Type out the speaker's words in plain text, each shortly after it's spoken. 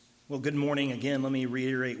Well, good morning again. Let me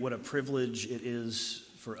reiterate what a privilege it is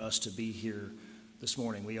for us to be here this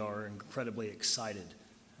morning. We are incredibly excited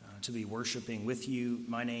to be worshiping with you.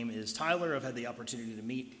 My name is Tyler. I've had the opportunity to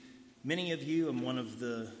meet many of you. I'm one of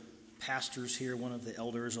the pastors here, one of the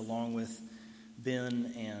elders, along with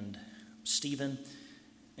Ben and Stephen.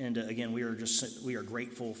 And again, we are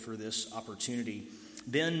grateful for this opportunity.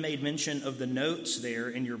 Ben made mention of the notes there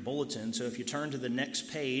in your bulletin. So if you turn to the next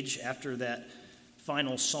page after that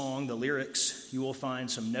final song, the lyrics, you will find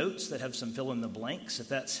some notes that have some fill in the blanks. If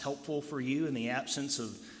that's helpful for you in the absence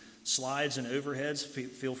of slides and overheads,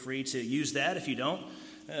 feel free to use that. If you don't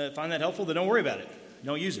find that helpful, then don't worry about it.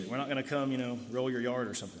 Don't use it. We're not going to come, roll your yard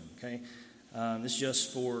or something, okay? It's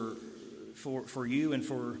just for you and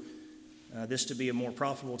for this to be a more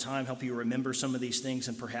profitable time, help you remember some of these things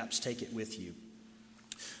and perhaps take it with you.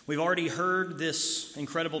 We've already heard this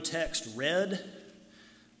incredible text read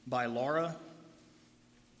by Laura.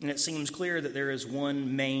 And it seems clear that there is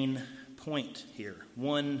one main point here,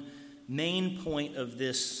 one main point of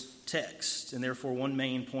this text, and therefore one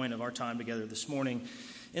main point of our time together this morning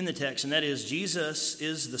in the text, and that is Jesus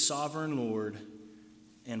is the sovereign Lord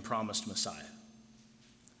and promised Messiah.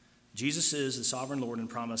 Jesus is the sovereign Lord and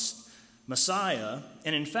promised Messiah,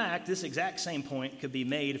 and in fact, this exact same point could be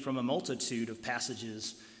made from a multitude of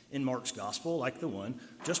passages in Mark's gospel, like the one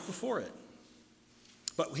just before it.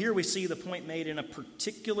 But here we see the point made in a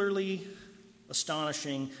particularly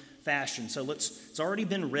astonishing fashion. So it's already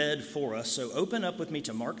been read for us. So open up with me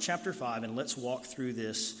to Mark chapter 5 and let's walk through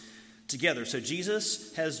this together. So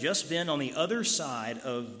Jesus has just been on the other side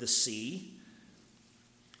of the sea,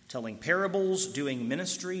 telling parables, doing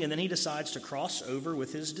ministry, and then he decides to cross over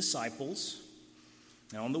with his disciples.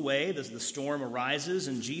 Now on the way, the storm arises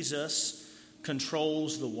and Jesus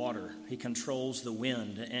controls the water. He controls the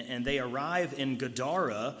wind. And they arrive in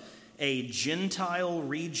Gadara, a Gentile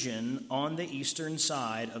region on the eastern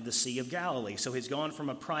side of the Sea of Galilee. So he's gone from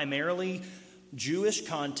a primarily Jewish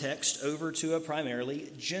context over to a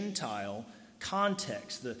primarily Gentile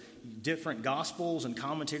context. The different Gospels and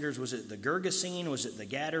commentators, was it the Gergesene? Was it the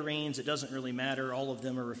Gadarenes? It doesn't really matter. All of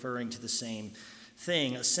them are referring to the same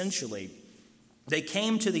thing, essentially. They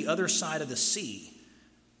came to the other side of the sea,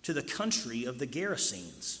 to the country of the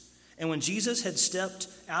Gerasenes. And when Jesus had stepped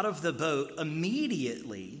out of the boat,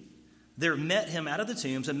 immediately there met him out of the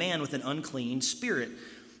tombs a man with an unclean spirit.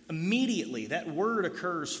 Immediately, that word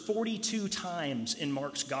occurs 42 times in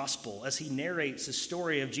Mark's gospel as he narrates the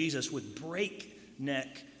story of Jesus with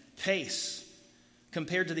breakneck pace.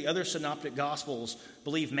 Compared to the other synoptic gospels, I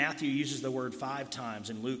believe Matthew uses the word 5 times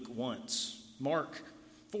and Luke once. Mark,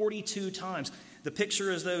 42 times. The picture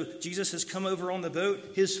as though Jesus has come over on the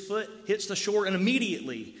boat, his foot hits the shore, and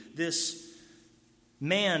immediately this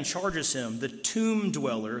man charges him. The tomb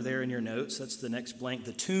dweller, there in your notes, that's the next blank.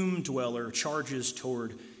 The tomb dweller charges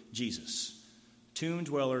toward Jesus. Tomb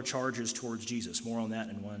dweller charges towards Jesus. More on that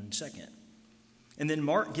in 1 second. And then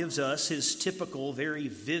Mark gives us his typical, very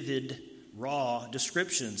vivid, raw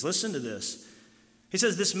descriptions. Listen to this. He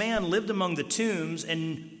says, this man lived among the tombs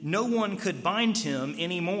and no one could bind him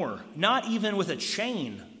anymore. Not even with a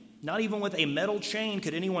chain. Not even with a metal chain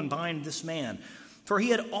could anyone bind this man. For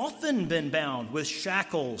he had often been bound with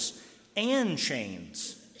shackles and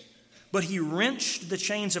chains. But he wrenched the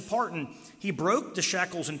chains apart and he broke the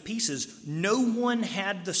shackles in pieces. No one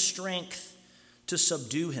had the strength to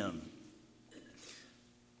subdue him.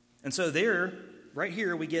 And so there, right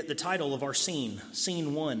here, we get the title of our scene.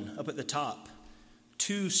 Scene 1 up at the top.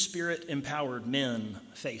 2 spirit-empowered men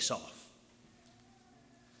face off.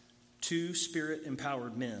 2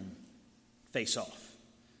 spirit-empowered men face off.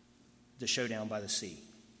 The showdown by the sea.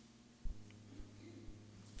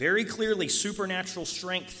 Very clearly supernatural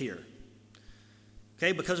strength here.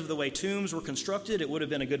 Okay, because of the way tombs were constructed, it would have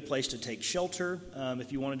been a good place to take shelter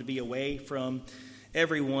if you wanted to be away from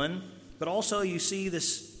everyone. But also you see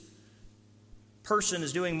this person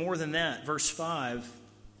is doing more than that. Verse 5.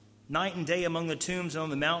 Night and day among the tombs and on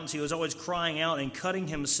the mountains, he was always crying out and cutting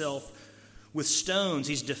himself with stones.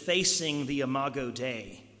 He's defacing the Imago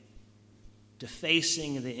Dei,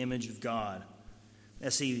 defacing the image of God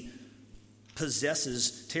as he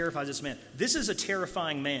terrifies this man. This is a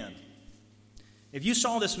terrifying man. If you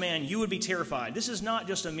saw this man, you would be terrified. This is not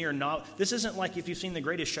just a mere novel. This isn't like if you've seen The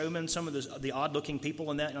Greatest Showman, some of the odd-looking people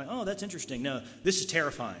in that. You're like, oh, that's interesting. No, this is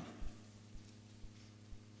terrifying.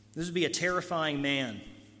 This would be a terrifying man.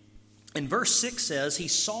 And verse 6 says he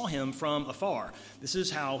saw him from afar. This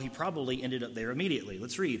is how he probably ended up there immediately.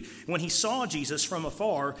 Let's read. When he saw Jesus from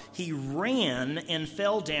afar, he ran and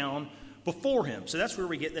fell down before him. So that's where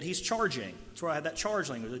we get that he's charging. That's where I had that charge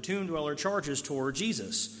language. The tomb dweller charges toward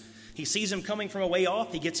Jesus. He sees him coming from a way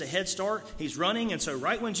off. He gets a head start. He's running. And so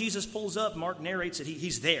right when Jesus pulls up, Mark narrates that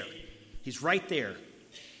he's there. He's right there.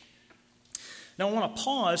 Now, I want to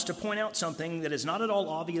pause to point out something that is not at all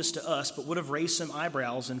obvious to us, but would have raised some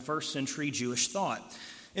eyebrows in first century Jewish thought.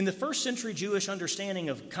 In the first century Jewish understanding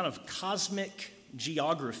of kind of cosmic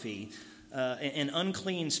geography and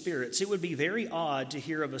unclean spirits, it would be very odd to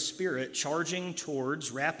hear of a spirit charging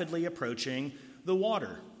towards, rapidly approaching the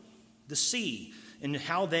water, the sea, and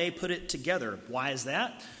how they put it together. Why is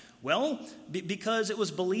that? Well, because it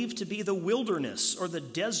was believed to be the wilderness or the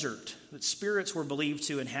desert that spirits were believed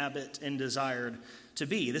to inhabit and desired to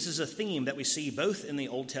be. This is a theme that we see both in the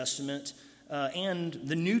Old Testament and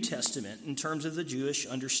the New Testament in terms of the Jewish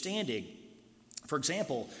understanding. For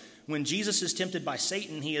example, when Jesus is tempted by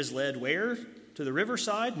Satan, he is led where? To the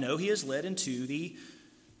riverside? No, he is led into the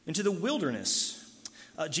wilderness.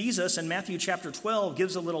 Jesus in Matthew chapter 12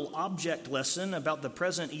 gives a little object lesson about the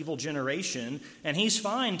present evil generation, and he's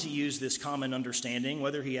fine to use this common understanding.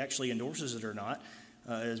 Whether he actually endorses it or not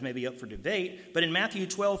is maybe up for debate. But in Matthew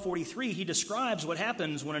 12:43, he describes what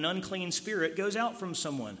happens when an unclean spirit goes out from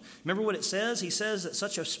someone. Remember what it says? He says that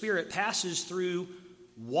such a spirit passes through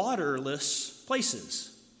waterless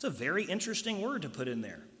places. It's a very interesting word to put in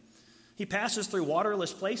there. He passes through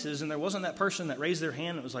waterless places, and there wasn't that person that raised their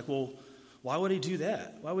hand and was like, well, why would he do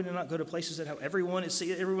that? Why would he not go to places that have everyone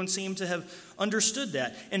seemed to have understood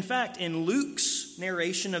that? In fact, in Luke's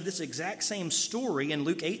narration of this exact same story, in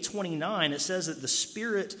Luke 8:29, it says that the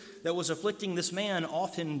spirit that was afflicting this man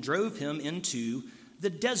often drove him into the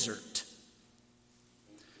desert.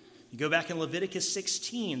 You go back in Leviticus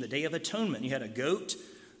 16, the Day of Atonement, you had a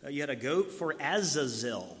goat for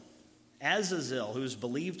Azazel. Azazel, who is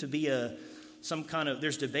believed to be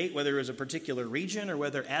there's debate whether it was a particular region or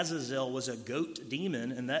whether Azazel was a goat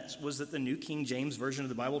demon, and that was the New King James Version of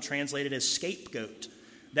the Bible translated as scapegoat.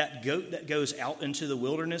 That goat that goes out into the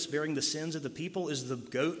wilderness bearing the sins of the people is the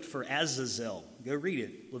goat for Azazel. Go read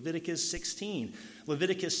it. Leviticus 16.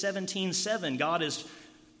 Leviticus 17:7, God is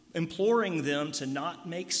imploring them to not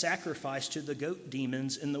make sacrifice to the goat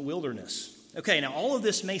demons in the wilderness. Okay, now all of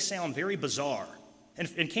this may sound very bizarre,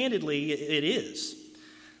 and candidly it is.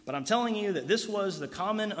 But I'm telling you that this was the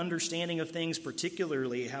common understanding of things,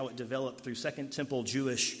 particularly how it developed through Second Temple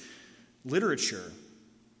Jewish literature.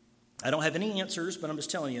 I don't have any answers, but I'm just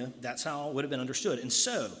telling you that's how it would have been understood. And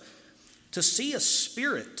so, to see a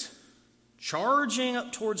spirit charging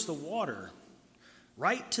up towards the water,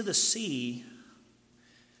 right to the sea,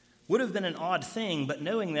 would have been an odd thing, but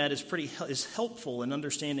knowing that is helpful in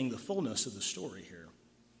understanding the fullness of the story here.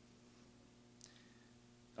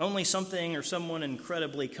 Only something or someone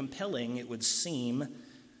incredibly compelling, it would seem,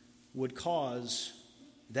 would cause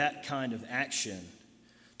that kind of action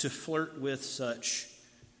to flirt with such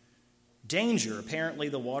danger. Apparently,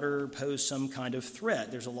 the water posed some kind of threat.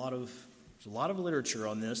 There's a lot of literature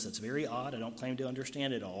on this that's very odd. I don't claim to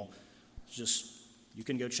understand it all. It's just, you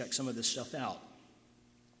can go check some of this stuff out.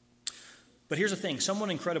 But here's the thing, someone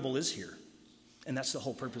incredible is here, and that's the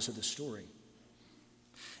whole purpose of this story.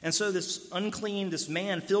 And so this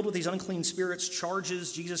man filled with these unclean spirits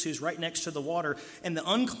charges Jesus, who's right next to the water, and the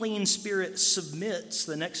unclean spirit submits,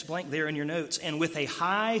 the next blank there in your notes, and with a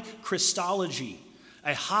high Christology,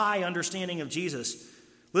 a high understanding of Jesus.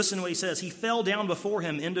 Listen to what he says. He fell down before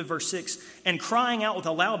him, end of verse 6, and crying out with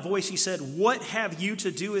a loud voice, he said, "What have you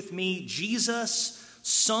to do with me, Jesus,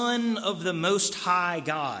 Son of the Most High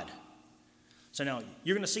God?" So now,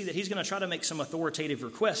 you're going to see that he's going to try to make some authoritative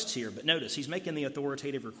requests here, but notice, he's making the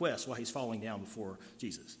authoritative request while he's falling down before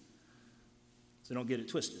Jesus. So don't get it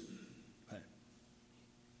twisted. Okay.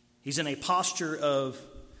 He's in a posture of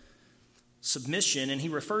submission, and he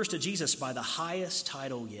refers to Jesus by the highest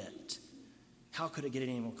title yet. How could it get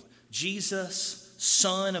any more clear? Jesus,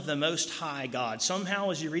 Son of the Most High God. Somehow,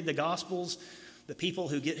 as you read the Gospels, the people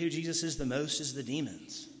who get who Jesus is the most is the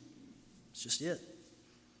demons. It's just it.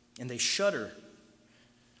 And they shudder.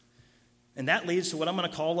 And that leads to what I'm going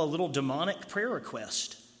to call a little demonic prayer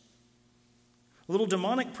request. A little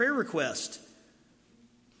demonic prayer request.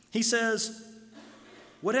 He says,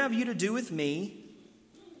 "What have you to do with me,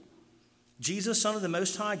 Jesus, Son of the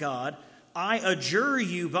Most High God? I adjure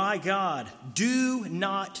you by God, do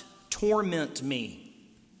not torment me."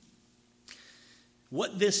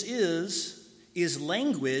 What this is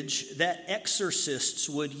language that exorcists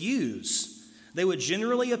would use. They would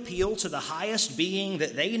generally appeal to the highest being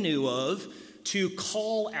that they knew of to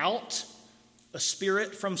call out a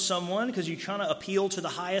spirit from someone, because you kind of appeal to the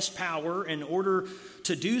highest power in order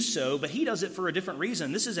to do so, but he does it for a different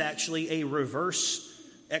reason. This is actually a reverse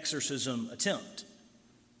exorcism attempt.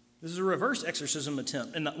 This is a reverse exorcism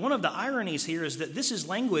attempt. And one of the ironies here is that this is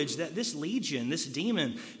language that this legion, this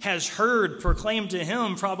demon, has heard proclaimed to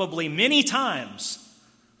him probably many times,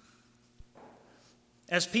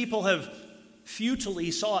 as people have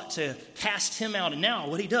futilely sought to cast him out. And now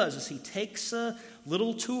what he does is he takes a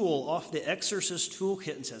little tool off the exorcist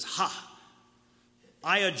toolkit and says, "Ha,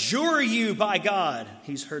 I adjure you by God."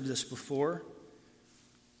 He's heard this before.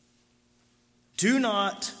 "Do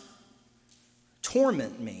not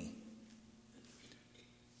torment me.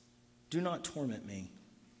 Do not torment me."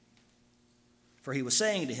 For he was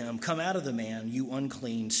saying to him, "Come out of the man, you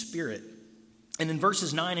unclean spirit." And in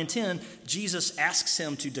verses 9 and 10, Jesus asks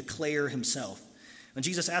him to declare himself. When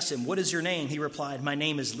Jesus asked him, "What is your name?" he replied, "My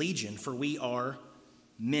name is Legion, for we are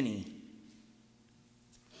many."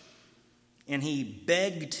 And he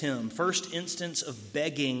begged him. First instance of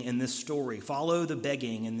begging in this story. Follow the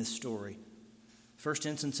begging in this story. First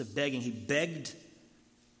instance of begging. He begged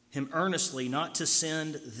him earnestly not to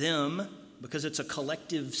send them, because it's a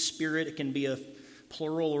collective spirit. It can be a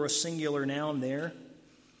plural or a singular noun there.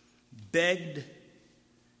 Begged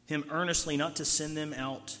him earnestly not to send them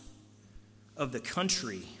out of the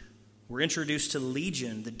country. We're introduced to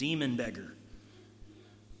Legion, the demon beggar.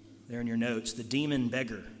 There in your notes, the demon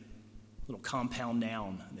beggar. Little compound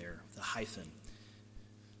noun there, the hyphen.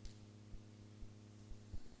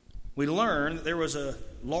 We learn that there was a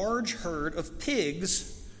large herd of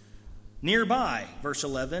pigs nearby. Verse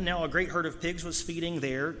 11, now a great herd of pigs was feeding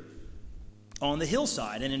there on the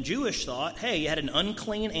hillside. And in Jewish thought, hey, you had an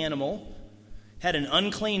unclean animal, had an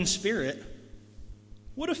unclean spirit.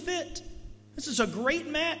 What a fit. This is a great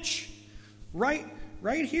match right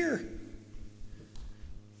here.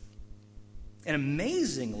 And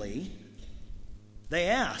amazingly,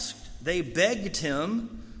 they begged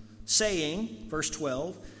him, saying, verse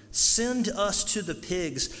 12, "Send us to the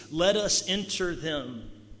pigs, let us enter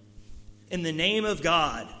them in the name of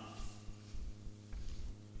God."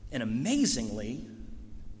 And amazingly,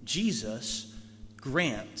 Jesus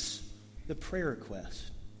grants the prayer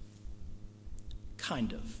request.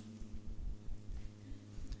 Kind of.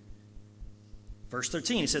 Verse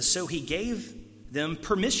 13, he says, so he gave them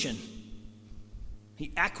permission.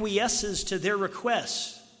 He acquiesces to their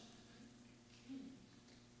request.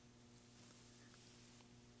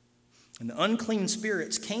 And the unclean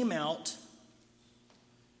spirits came out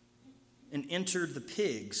and entered the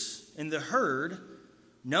pigs. And the herd,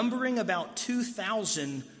 numbering about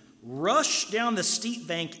 2,000, rushed down the steep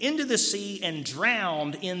bank into the sea and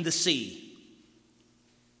drowned in the sea.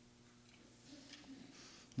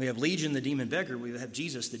 We have Legion, the demon beggar. We have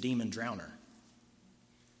Jesus, the demon drowner.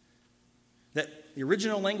 The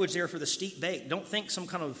original language there for the steep bank, don't think some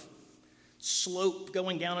kind of slope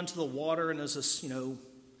going down into the water and there's this,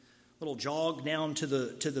 little jog down to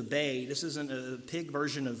the bay. This isn't a pig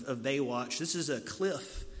version of Baywatch. This is a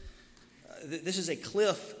cliff. This is a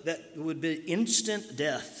cliff that would be instant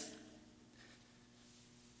death.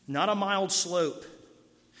 Not a mild slope.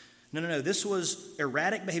 No. This was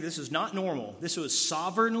erratic behavior. This is not normal. This was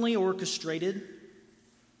sovereignly orchestrated,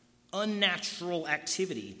 unnatural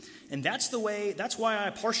activity. And that's why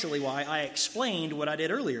I explained what I did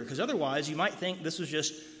earlier, because otherwise you might think this was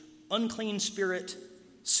just unclean spirit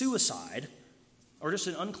suicide, or just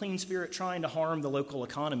an unclean spirit trying to harm the local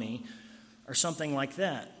economy, or something like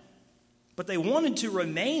that. But they wanted to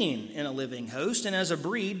remain in a living host, and as a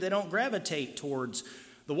breed, they don't gravitate towards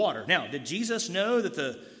the water. Now, did Jesus know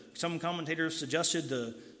that some commentators suggested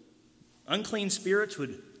the unclean spirits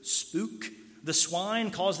would spook the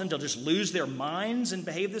swine, cause them to just lose their minds and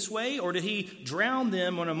behave this way? Or did he drown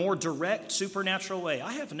them in a more direct, supernatural way?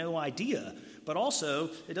 I have no idea. But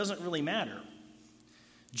also, it doesn't really matter.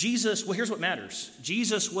 Here's what matters.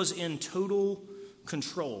 Jesus was in total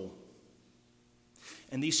control.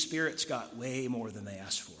 And these spirits got way more than they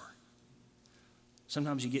asked for.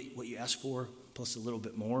 Sometimes you get what you ask for, plus a little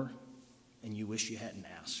bit more, and you wish you hadn't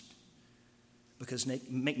asked. Because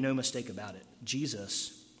make no mistake about it,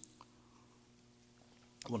 Jesus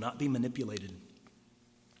will not be manipulated,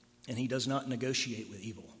 and he does not negotiate with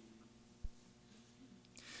evil.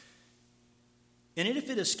 And if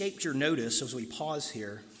it escaped your notice as we pause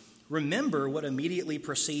here, remember what immediately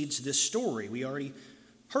precedes this story. We already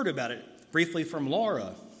heard about it briefly from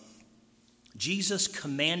Laura. Jesus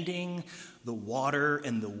commanding the water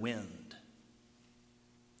and the wind.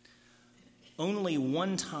 Only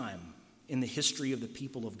one time in the history of the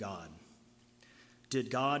people of God did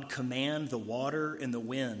God command the water and the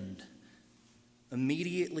wind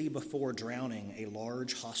immediately before drowning a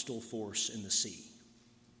large hostile force in the sea.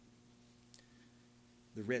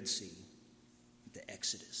 The Red Sea, the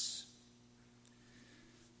Exodus.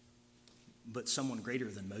 but someone greater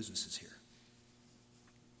than Moses is here.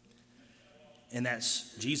 And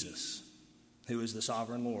that's Jesus, who is the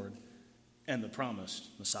sovereign Lord and the promised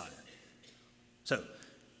Messiah. So,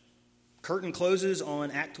 curtain closes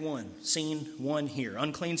on Act 1, Scene 1 here.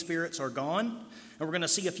 Unclean spirits are gone, and we're going to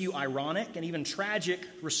see a few ironic and even tragic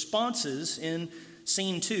responses in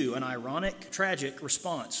Scene 2, an ironic, tragic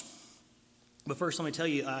response. But first, let me tell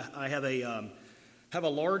you, I have a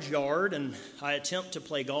large yard, and I attempt to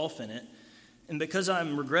play golf in it. And because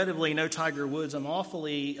I'm regrettably no Tiger Woods, I'm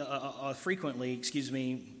awfully frequently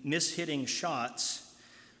mishitting shots.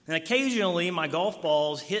 And occasionally my golf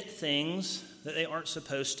balls hit things that they aren't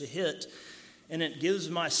supposed to hit. And it gives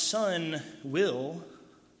my son, Will,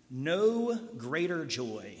 no greater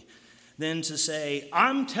joy than to say,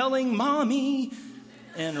 "I'm telling Mommy,"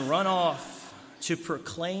 and run off to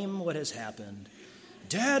proclaim what has happened.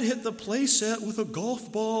 Dad hit the playset with a golf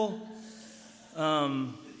ball.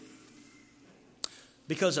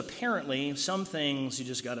 Because apparently some things you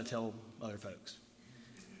just got to tell other folks.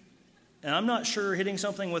 And I'm not sure hitting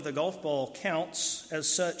something with a golf ball counts as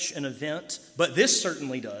such an event, but this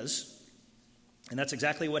certainly does. And that's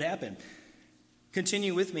exactly what happened.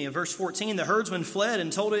 Continue with me in verse 14. The herdsmen fled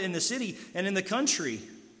and told it in the city and in the country.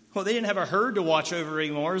 Well, they didn't have a herd to watch over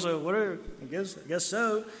anymore, so I guess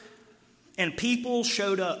so. And people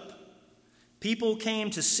showed up. People came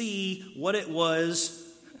to see what it was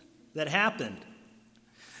that happened.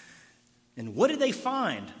 And what did they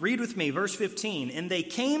find? Read with me, verse 15. And they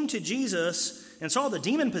came to Jesus and saw the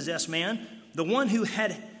demon-possessed man, the one who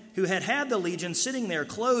had the legion, sitting there,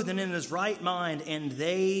 clothed and in his right mind, and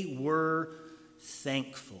they were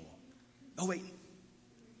thankful. Oh, wait.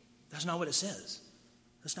 That's not what it says.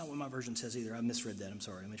 That's not what my version says either. I misread that. I'm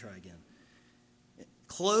sorry. Let me try again.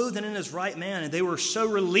 Clothed and in his right mind, and they were so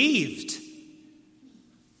relieved.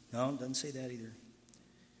 No, it doesn't say that either.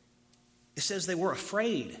 It says they were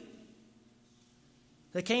afraid.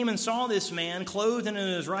 They came and saw this man clothed and in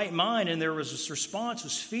his right mind, and their response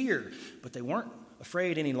was fear. But they weren't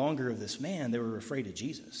afraid any longer of this man. They were afraid of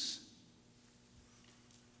Jesus.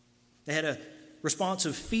 They had a response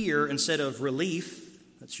of fear instead of relief.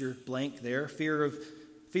 That's your blank there.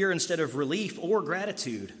 Fear instead of relief or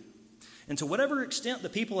gratitude. And to whatever extent the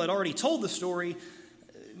people had already told the story,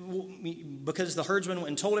 because the herdsman went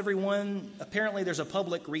and told everyone, apparently there's a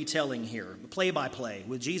public retelling here, play-by-play,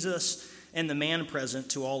 with Jesus and the man present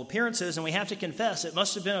to all appearances. And we have to confess, it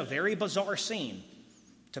must have been a very bizarre scene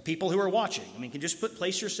to people who are watching. I mean, you can just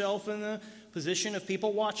place yourself in the position of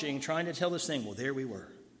people watching, trying to tell this thing. Well, there we were.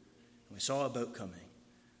 And we saw a boat coming.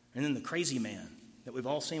 And then the crazy man that we've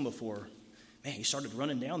all seen before, man, he started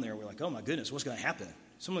running down there. We're like, oh my goodness, what's going to happen?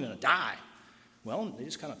 Someone's going to die. Well, they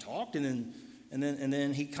just kind of talked, and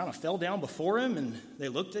then he kind of fell down before him, and they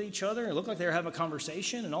looked at each other. It looked like they were having a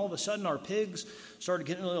conversation, and all of a sudden our pigs started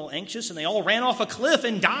getting a little anxious, and they all ran off a cliff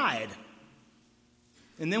and died.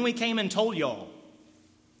 And then we came and told y'all.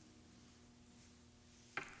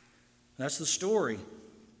 That's the story.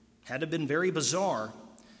 Had to have been very bizarre.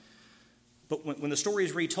 But when the story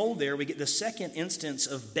is retold there, we get the second instance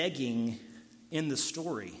of begging in the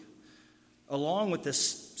story, along with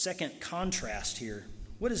this second contrast here.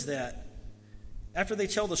 What is that? After they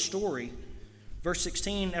tell the story, verse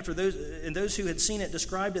 16, after those who had seen it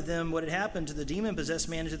described to them what had happened to the demon-possessed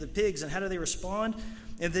man and to the pigs, and how do they respond?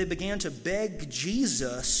 And they began to beg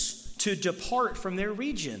Jesus to depart from their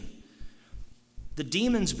region. The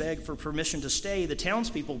demons beg for permission to stay. The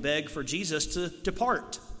townspeople beg for Jesus to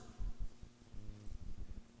depart.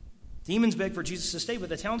 Demons beg for Jesus to stay, but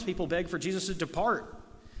the townspeople beg for Jesus to depart.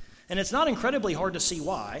 And it's not incredibly hard to see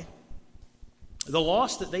why. The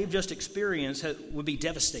loss that they've just experienced would be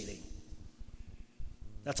devastating.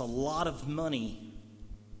 That's a lot of money.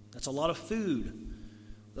 That's a lot of food.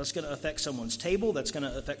 That's going to affect someone's table. That's going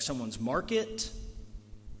to affect someone's market.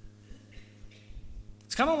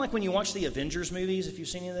 It's kind of like when you watch the Avengers movies, if you've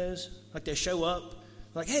seen any of those. Like they show up,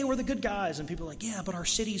 like, hey, we're the good guys. And people are like, yeah, but our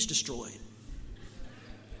city's destroyed.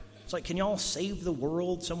 It's like, can y'all save the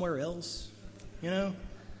world somewhere else? You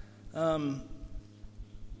know?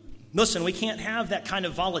 Listen, we can't have that kind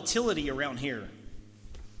of volatility around here.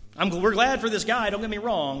 We're glad for this guy, don't get me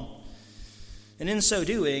wrong. And in so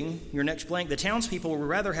doing, your next blank, the townspeople would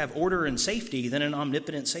rather have order and safety than an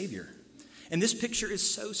omnipotent Savior. And this picture is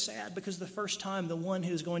so sad because the first time the one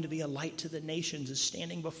who's going to be a light to the nations is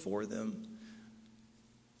standing before them.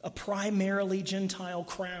 A primarily Gentile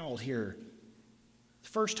crowd here. The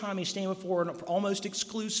first time he's standing before an almost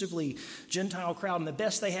exclusively Gentile crowd. And the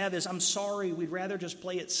best they have is, I'm sorry, we'd rather just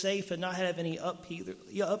play it safe and not have any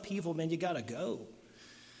upheaval. Man, you got to go.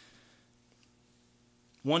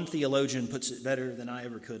 One theologian puts it better than I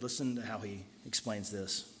ever could. Listen to how he explains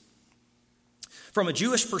this. From a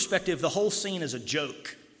Jewish perspective, the whole scene is a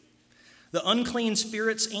joke. The unclean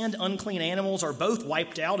spirits and unclean animals are both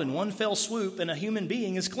wiped out in one fell swoop, and a human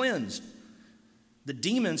being is cleansed. The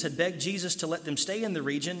demons had begged Jesus to let them stay in the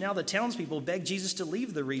region. Now the townspeople beg Jesus to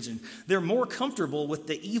leave the region. They're more comfortable with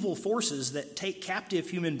the evil forces that take captive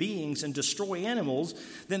human beings and destroy animals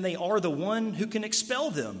than they are the one who can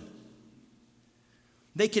expel them.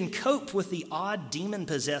 They can cope with the odd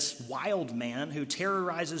demon-possessed wild man who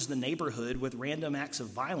terrorizes the neighborhood with random acts of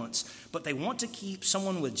violence, but they want to keep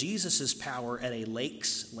someone with Jesus' power at a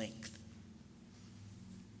lake's length.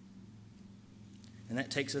 And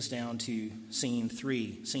that takes us down to scene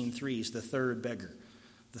 3. Scene 3 is the third beggar.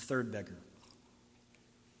 The third beggar.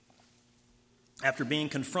 After being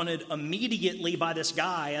confronted immediately by this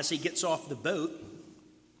guy as he gets off the boat,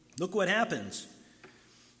 look what happens.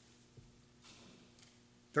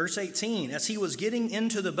 Verse 18, as he was getting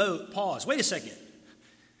into the boat, pause. Wait a second.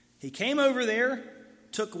 He came over there,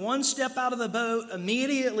 took one step out of the boat,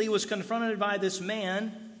 immediately was confronted by this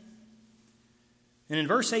man. And in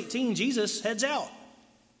verse 18, Jesus heads out.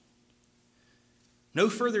 No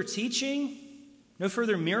further teaching, no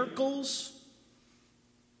further miracles.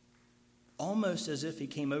 Almost as if he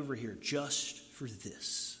came over here just for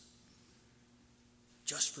this.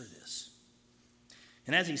 Just for this.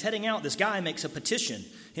 And as he's heading out, this guy makes a petition.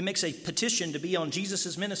 He makes a petition to be on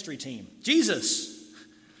Jesus' ministry team. Jesus,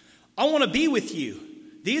 I want to be with you.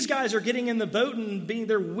 These guys are getting in the boat and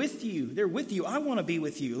they're with you. They're with you. I want to be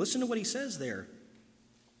with you. Listen to what he says there.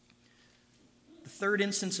 The third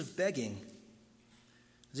instance of begging.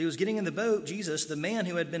 As he was getting in the boat, Jesus, the man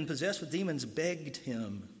who had been possessed with demons, begged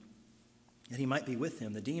him that he might be with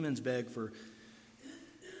him. The demons beg for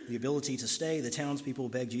the ability to stay. The townspeople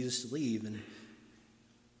beg Jesus to leave. And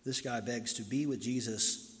this guy begs to be with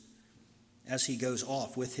Jesus as he goes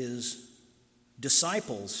off with his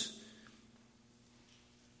disciples.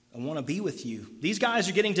 I want to be with you. These guys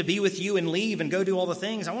are getting to be with you and leave and go do all the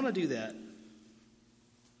things. I want to do that.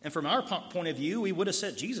 And from our point of view, we would have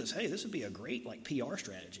said, Jesus, hey, this would be a great PR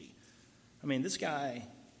strategy. I mean, this guy,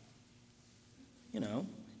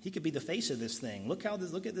 he could be the face of this thing. Look at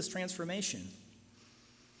this transformation.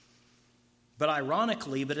 But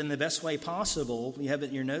ironically, but in the best way possible, you have it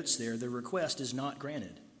in your notes there, the request is not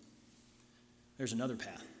granted. There's another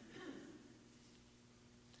path.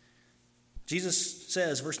 Jesus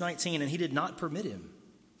says, verse 19, and he did not permit him.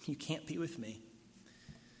 You can't be with me.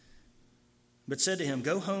 But said to him,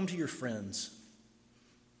 go home to your friends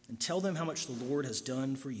and tell them how much the Lord has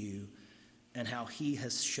done for you and how he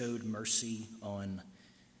has showed mercy on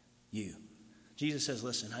you. Jesus says,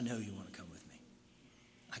 listen, I know you want to come with me.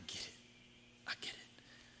 I get it.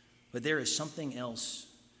 But there is something else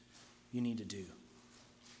you need to do.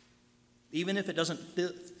 Even if it doesn't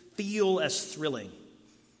feel as thrilling.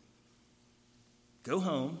 Go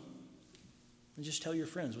home and just tell your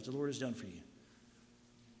friends what the Lord has done for you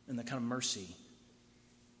and the kind of mercy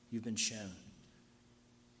you've been shown.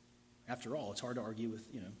 After all, it's hard to argue with,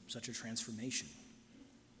 such a transformation.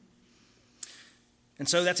 And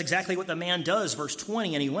so that's exactly what the man does, verse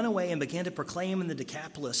 20. And he went away and began to proclaim in the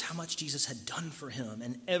Decapolis how much Jesus had done for him.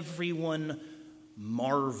 And everyone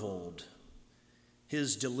marveled.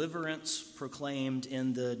 His deliverance proclaimed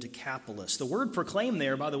in the Decapolis. The word proclaim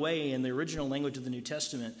there, by the way, in the original language of the New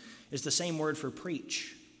Testament, is the same word for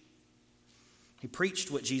preach. He preached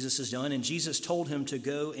what Jesus has done, and Jesus told him to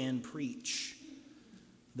go and preach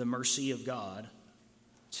the mercy of God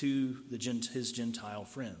to his Gentile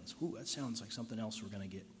friends. Ooh, that sounds like something else we're going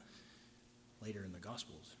to get later in the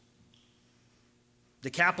Gospels.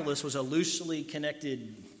 Decapolis was a loosely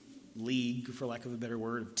connected league, for lack of a better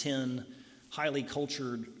word, of 10 highly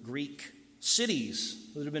cultured Greek cities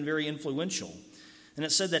that have been very influential. And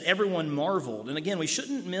it said that everyone marveled. And again, we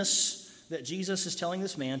shouldn't miss that Jesus is telling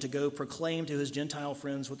this man to go proclaim to his Gentile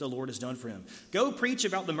friends what the Lord has done for him. Go preach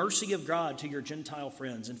about the mercy of God to your Gentile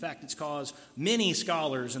friends. In fact, it's caused many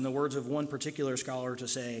scholars, in the words of one particular scholar, to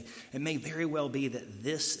say, it may very well be that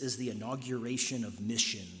this is the inauguration of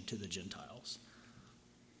mission to the Gentiles.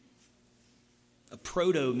 A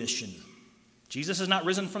proto-mission. Jesus has not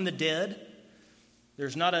risen from the dead.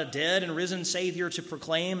 There's not a dead and risen Savior to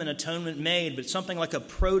proclaim an atonement made, but something like a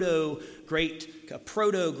proto-great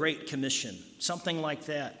commission, something like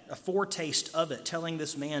that, a foretaste of it, telling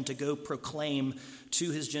this man to go proclaim to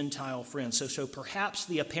his Gentile friends. So perhaps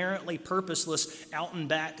the apparently purposeless out and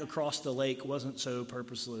back across the lake wasn't so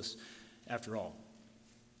purposeless after all.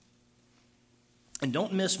 And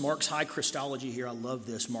don't miss Mark's high Christology here. I love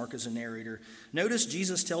this. Mark is a narrator. Notice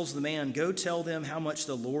Jesus tells the man, go tell them how much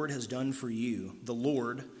the Lord has done for you. The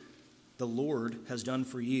Lord has done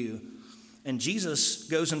for you. And Jesus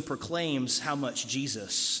goes and proclaims how much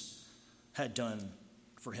Jesus had done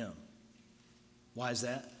for him. Why is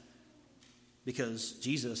that? Because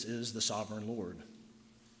Jesus is the sovereign Lord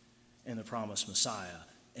and the promised Messiah.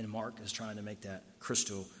 And Mark is trying to make that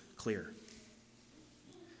crystal clear.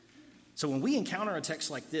 So when we encounter a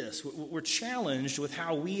text like this, we're challenged with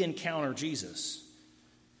how we encounter Jesus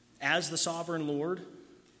as the sovereign Lord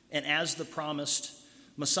and as the promised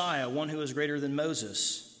Messiah, one who is greater than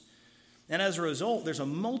Moses. And as a result, there's a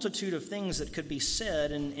multitude of things that could be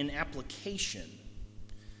said in application.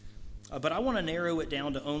 But I want to narrow it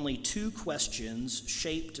down to only two questions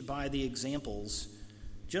shaped by the examples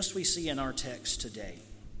just we see in our text today.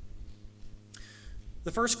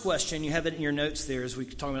 The first question, you have it in your notes there as we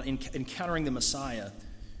talk about encountering the Messiah.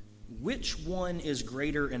 Which one is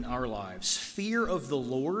greater in our lives? Fear of the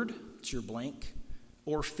Lord, it's your blank,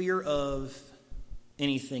 or fear of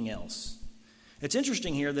anything else? It's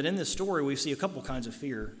interesting here that in this story we see a couple kinds of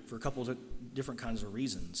fear for a couple of different kinds of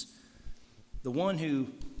reasons. The one who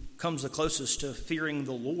comes the closest to fearing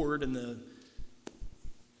the Lord in the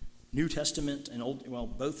New Testament and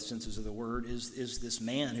both senses of the word is this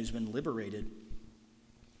man who's been liberated.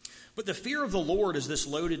 But the fear of the Lord is this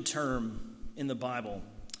loaded term in the Bible.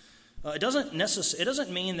 It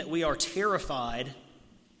doesn't mean that we are terrified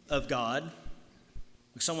of God,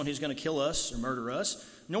 like someone who's going to kill us or murder us,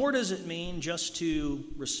 nor does it mean just to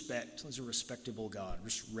respect, as a respectable God,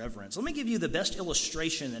 just reverence. Let me give you the best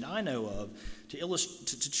illustration that I know of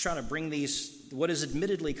to try to bring what is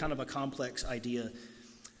admittedly kind of a complex idea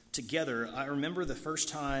together. I remember the first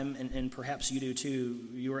time, and perhaps you do too,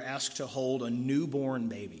 you were asked to hold a newborn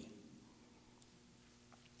baby.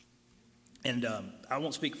 And I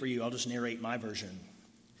won't speak for you, I'll just narrate my version.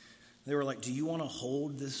 They were like, do you want to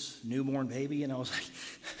hold this newborn baby? And I was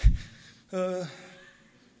like,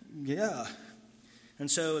 yeah. And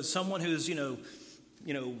so as someone who's,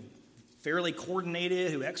 fairly coordinated,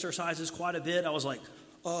 who exercises quite a bit, I was like,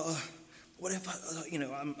 what if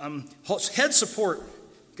I'm head support.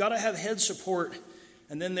 Got to have head support.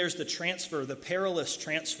 And then there's the transfer, the perilous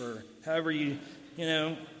transfer. However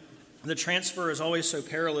the transfer is always so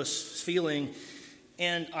perilous feeling.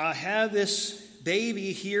 And I have this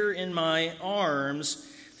baby here in my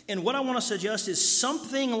arms. And what I want to suggest is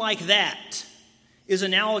something like that is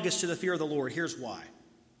analogous to the fear of the Lord. Here's why.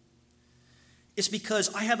 It's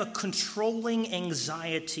because I have a controlling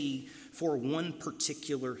anxiety for one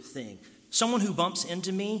particular thing. Someone who bumps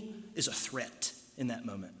into me is a threat in that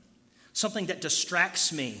moment. Something that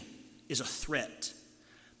distracts me is a threat.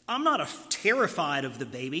 I'm not terrified of the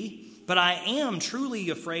baby, but I am truly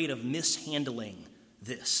afraid of mishandling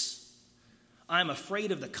this. I'm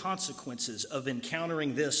afraid of the consequences of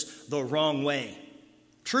encountering this the wrong way.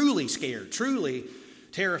 Truly scared, truly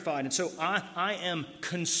terrified. And so I am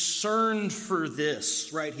concerned for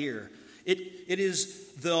this right here. It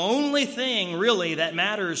is the only thing really that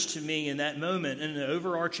matters to me in that moment. In the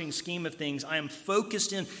overarching scheme of things, I am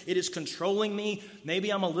focused in. It is controlling me.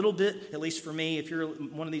 Maybe I'm a little bit, at least for me, if you're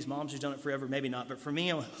one of these moms who's done it forever, maybe not. But for me,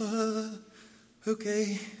 I'm like,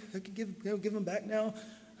 okay, I can give them back now.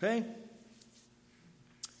 Okay?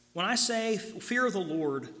 When I say fear of the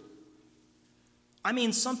Lord, I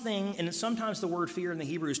mean something, and sometimes the word fear in the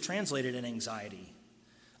Hebrew is translated in anxiety.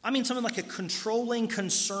 I mean something like a controlling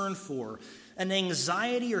concern for, an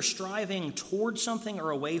anxiety or striving towards something or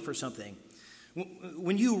away from something.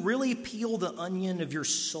 When you really peel the onion of your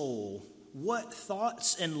soul, what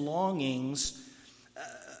thoughts and longings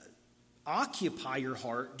occupy your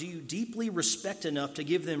heart do you deeply respect enough to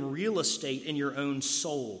give them real estate in your own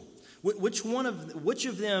soul? Which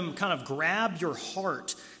of them kind of grab your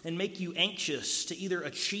heart and make you anxious to either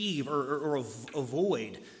achieve or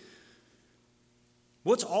avoid?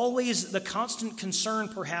 What's always the constant concern,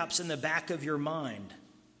 perhaps, in the back of your mind?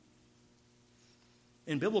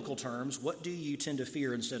 In biblical terms, what do you tend to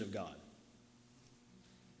fear instead of God?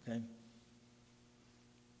 Okay?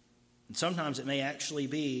 And sometimes it may actually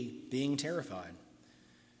be being terrified.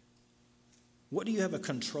 What do you have a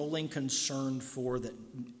controlling concern for that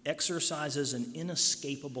exercises an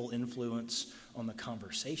inescapable influence on the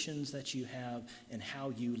conversations that you have and how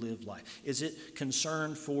you live life? Is it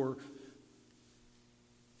concern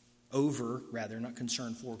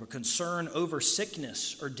concern over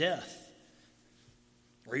sickness or death?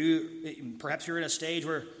 Or perhaps you're in a stage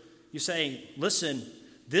where you say, listen,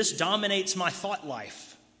 this dominates my thought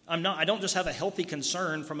life. I don't just have a healthy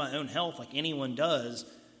concern for my own health like anyone does.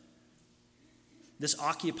 This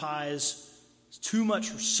occupies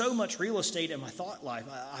So much real estate in my thought life.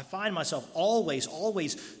 I find myself always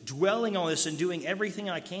dwelling on this and doing everything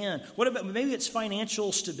I can. What about, maybe it's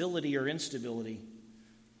financial stability or instability.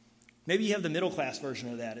 Maybe you have the middle class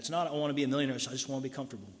version of that. It's not, I want to be a millionaire, so I just want to be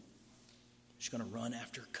comfortable. I'm just going to run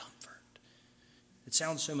after comfort. It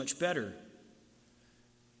sounds so much better.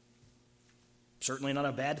 Certainly not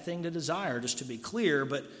a bad thing to desire, just to be clear,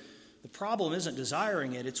 but the problem isn't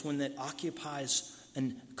desiring it. It's when that occupies a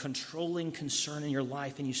controlling concern in your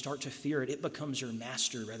life and you start to fear it. It becomes your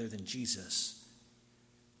master rather than Jesus.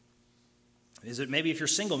 Is it maybe if you're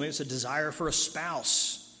single, maybe it's a desire for a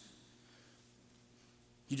spouse.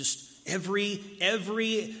 You just,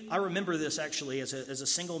 I remember this actually as a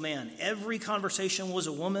single man. Every conversation was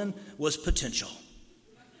a woman was potential.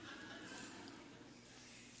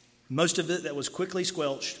 Most of it that was quickly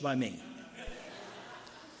squelched by me.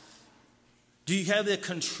 Do you have the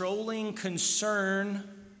controlling concern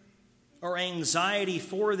or anxiety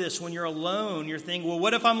for this when you're alone? You're thinking, well,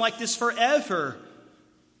 what if I'm like this forever?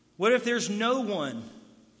 What if there's no one?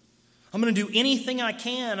 I'm going to do anything I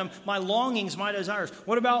can. My longings, my desires.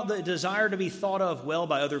 What about the desire to be thought of well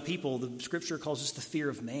by other people? The scripture calls this the fear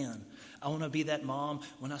of man. I want to be that mom.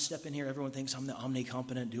 When I step in here, everyone thinks I'm the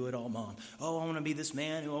omnicompetent, do-it-all mom. Oh, I want to be this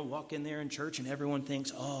man who will walk in there in church and everyone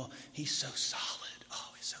thinks, oh, he's so solid.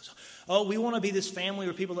 Oh, he's so solid. Oh, we want to be this family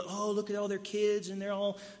where people are, oh, look at all their kids and they're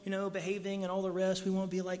all, behaving and all the rest. We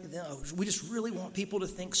want to be like them. We just really want people to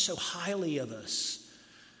think so highly of us.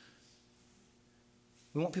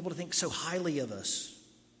 We want people to think so highly of us.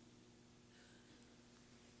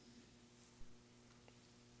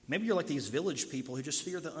 Maybe you're like these village people who just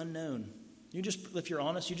fear the unknown. If you're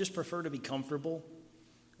honest, you just prefer to be comfortable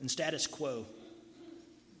and status quo.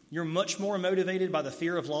 You're much more motivated by the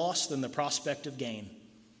fear of loss than the prospect of gain.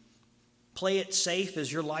 Play it safe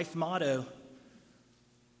is your life motto.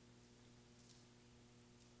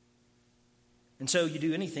 And so you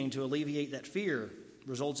do anything to alleviate that fear,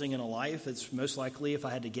 resulting in a life that's most likely, if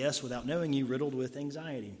I had to guess without knowing you, riddled with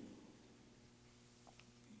anxiety.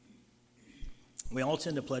 We all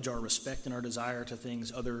tend to pledge our respect and our desire to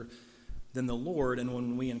things other than the Lord, and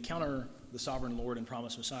when we encounter the sovereign Lord and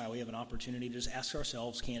promised Messiah, we have an opportunity to just ask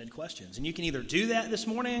ourselves candid questions. And you can either do that this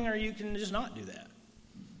morning or you can just not do that.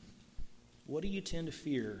 What do you tend to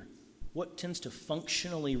fear? What tends to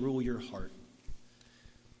functionally rule your heart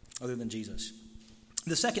other than Jesus?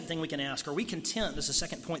 The second thing we can ask, are we content, this is the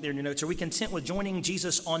second point there in your notes, are we content with joining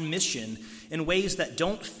Jesus on mission in ways that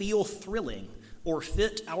don't feel thrilling or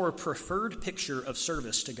fit our preferred picture of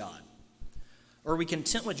service to God? Or are we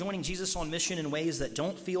content with joining Jesus on mission in ways that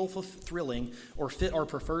don't feel thrilling or fit our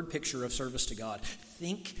preferred picture of service to God?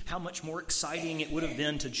 Think how much more exciting it would have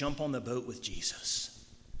been to jump on the boat with Jesus.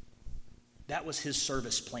 That was his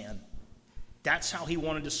service plan. That's how he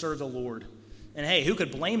wanted to serve the Lord. And hey, who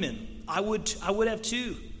could blame him? I would have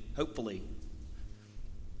too, hopefully.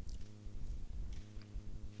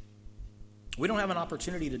 We don't have an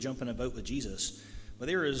opportunity to jump in a boat with Jesus, but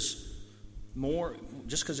there is more,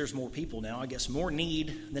 just because there's more people now, I guess more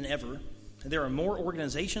need than ever. And there are more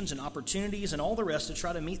organizations and opportunities and all the rest to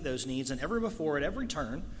try to meet those needs than ever before at every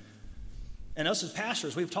turn. And us as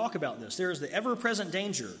pastors, we've talked about this. There is the ever-present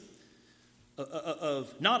danger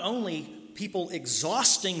of not only people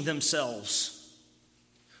exhausting themselves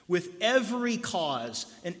with every cause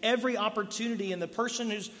and every opportunity, and the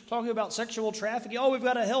person who's talking about sexual trafficking, oh, we've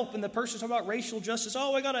got to help, and the person talking about racial justice,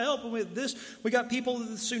 oh, we got to help, and with this, we got people with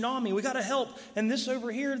the tsunami, we got to help, and this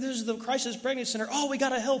over here, this is the Crisis Pregnancy Center, oh, we got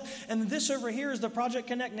to help, and this over here is the Project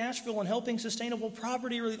Connect Nashville and helping sustainable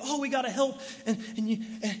poverty relief, oh, we got to help, and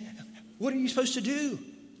what are you supposed to do?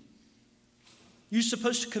 You're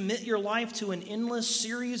supposed to commit your life to an endless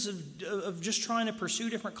series of just trying to pursue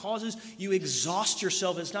different causes. You exhaust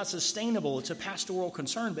yourself. It's not sustainable. It's a pastoral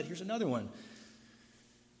concern. But here's another one.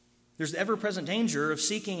 There's the ever-present danger of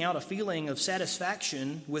seeking out a feeling of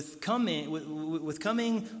satisfaction with coming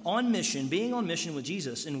on mission, being on mission with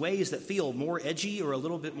Jesus in ways that feel more edgy or a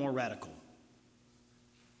little bit more radical,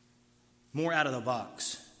 more out of the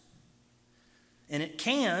box. And it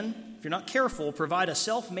can, if you're not careful, provide a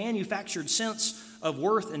self-manufactured sense of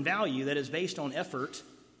worth and value that is based on effort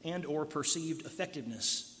and or perceived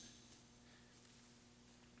effectiveness.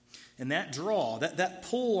 And that draw, that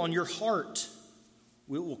pull on your heart,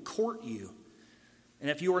 will court you. And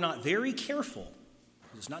if you are not very careful,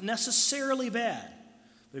 it's not necessarily bad,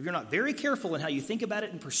 but if you're not very careful in how you think about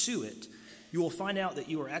it and pursue it, you will find out that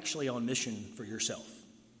you are actually on mission for yourself.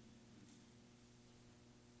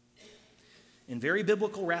 In very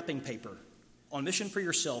biblical wrapping paper, on mission for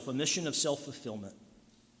yourself, a mission of self-fulfillment.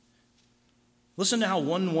 Listen to how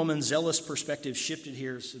one woman's zealous perspective shifted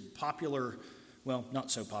here. It's a popular well,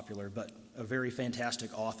 not so popular, but a very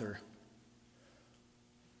fantastic author.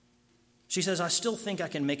 She says, I still think I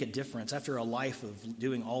can make a difference after a life of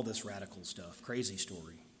doing all this radical stuff. Crazy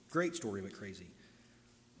story. Great story, but crazy.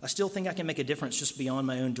 I still think I can make a difference just beyond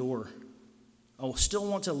my own door. I still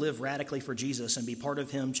want to live radically for Jesus and be part of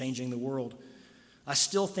him changing the world. I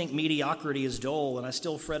still think mediocrity is dull, and I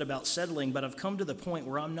still fret about settling, but I've come to the point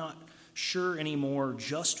where I'm not sure anymore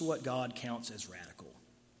just what God counts as radical.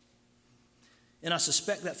 And I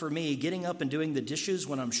suspect that for me, getting up and doing the dishes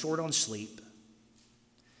when I'm short on sleep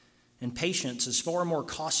and patience is far more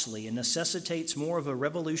costly and necessitates more of a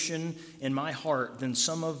revolution in my heart than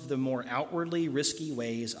some of the more outwardly risky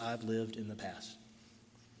ways I've lived in the past.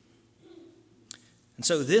 And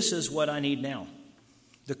so this is what I need now: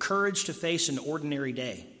 the courage to face an ordinary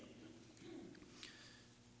day.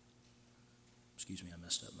 Excuse me, I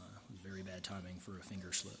messed up. It was very bad timing for a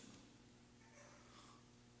finger slip.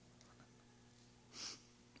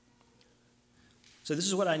 So this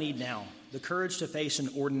is what I need now: the courage to face an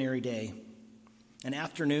ordinary day. An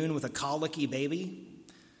afternoon with a colicky baby,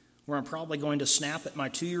 where I'm probably going to snap at my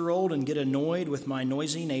 2-year-old and get annoyed with my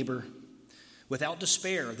noisy neighbor. Without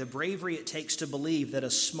despair, the bravery it takes to believe that a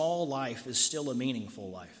small life is still a meaningful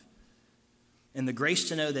life. And the grace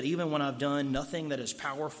to know that even when I've done nothing that is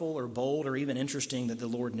powerful or bold or even interesting, that the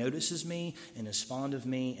Lord notices me and is fond of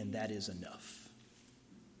me, and that is enough.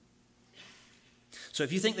 So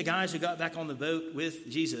if you think the guys who got back on the boat with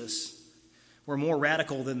Jesus were more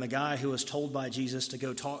radical than the guy who was told by Jesus to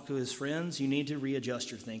go talk to his friends, you need to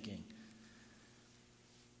readjust your thinking.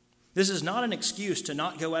 This is not an excuse to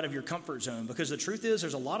not go out of your comfort zone, because the truth is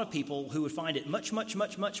there's a lot of people who would find it much, much,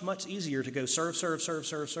 much, much, much easier to go serve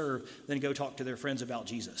than go talk to their friends about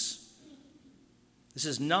Jesus. This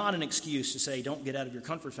is not an excuse to say don't get out of your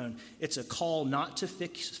comfort zone. It's a call not to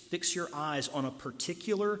fix your eyes on a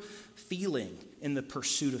particular feeling in the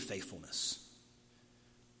pursuit of faithfulness.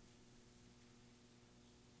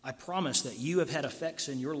 I promise that you have had effects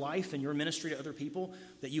in your life and your ministry to other people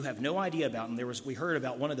that you have no idea about. And we heard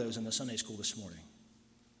about one of those in the Sunday school this morning.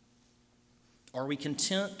 Are we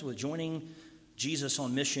content with joining Jesus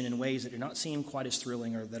on mission in ways that do not seem quite as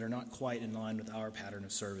thrilling or that are not quite in line with our pattern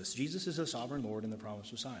of service? Jesus is the sovereign Lord and the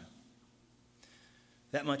promised Messiah.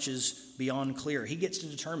 That much is beyond clear. He gets to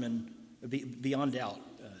determine, beyond doubt,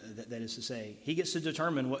 that is to say, he gets to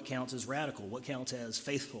determine what counts as radical, what counts as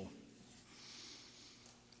faithful.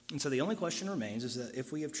 And so the only question remains is that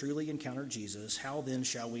if we have truly encountered Jesus, how then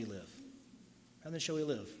shall we live? How then shall we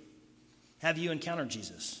live? Have you encountered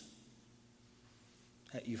Jesus?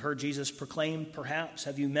 You've heard Jesus proclaimed, perhaps.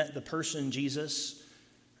 Have you met the person Jesus?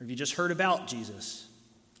 Or have you just heard about Jesus?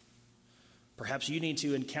 Perhaps you need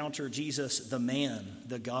to encounter Jesus, the man,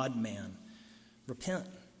 the God-man. Repent.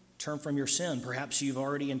 Turn from your sin. Perhaps you've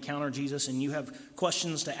already encountered Jesus and you have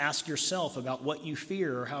questions to ask yourself about what you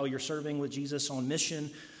fear or how you're serving with Jesus on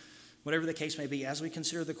mission. Whatever the case may be, as we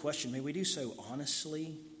consider the question, may we do so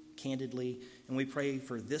honestly, candidly, and we pray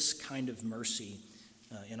for this kind of mercy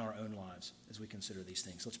in our own lives as we consider these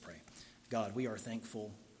things. Let's pray. God, we are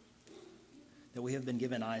thankful that we have been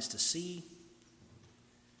given eyes to see,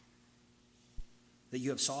 that you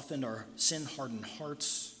have softened our sin-hardened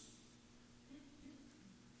hearts.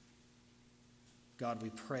 God, we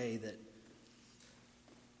pray that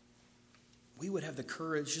we would have the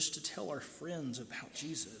courage just to tell our friends about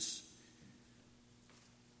Jesus.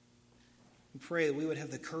 We pray that we would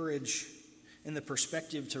have the courage and the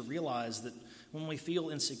perspective to realize that when we feel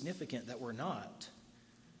insignificant, that we're not.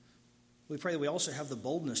 We pray that we also have the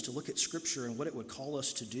boldness to look at Scripture and what it would call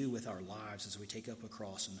us to do with our lives as we take up a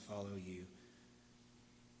cross and follow you.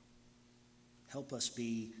 Help us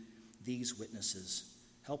be these witnesses.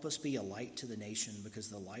 Help us be a light to the nation, because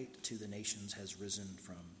the light to the nations has risen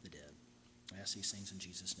from the dead. I ask these things in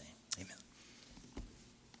Jesus' name. Amen.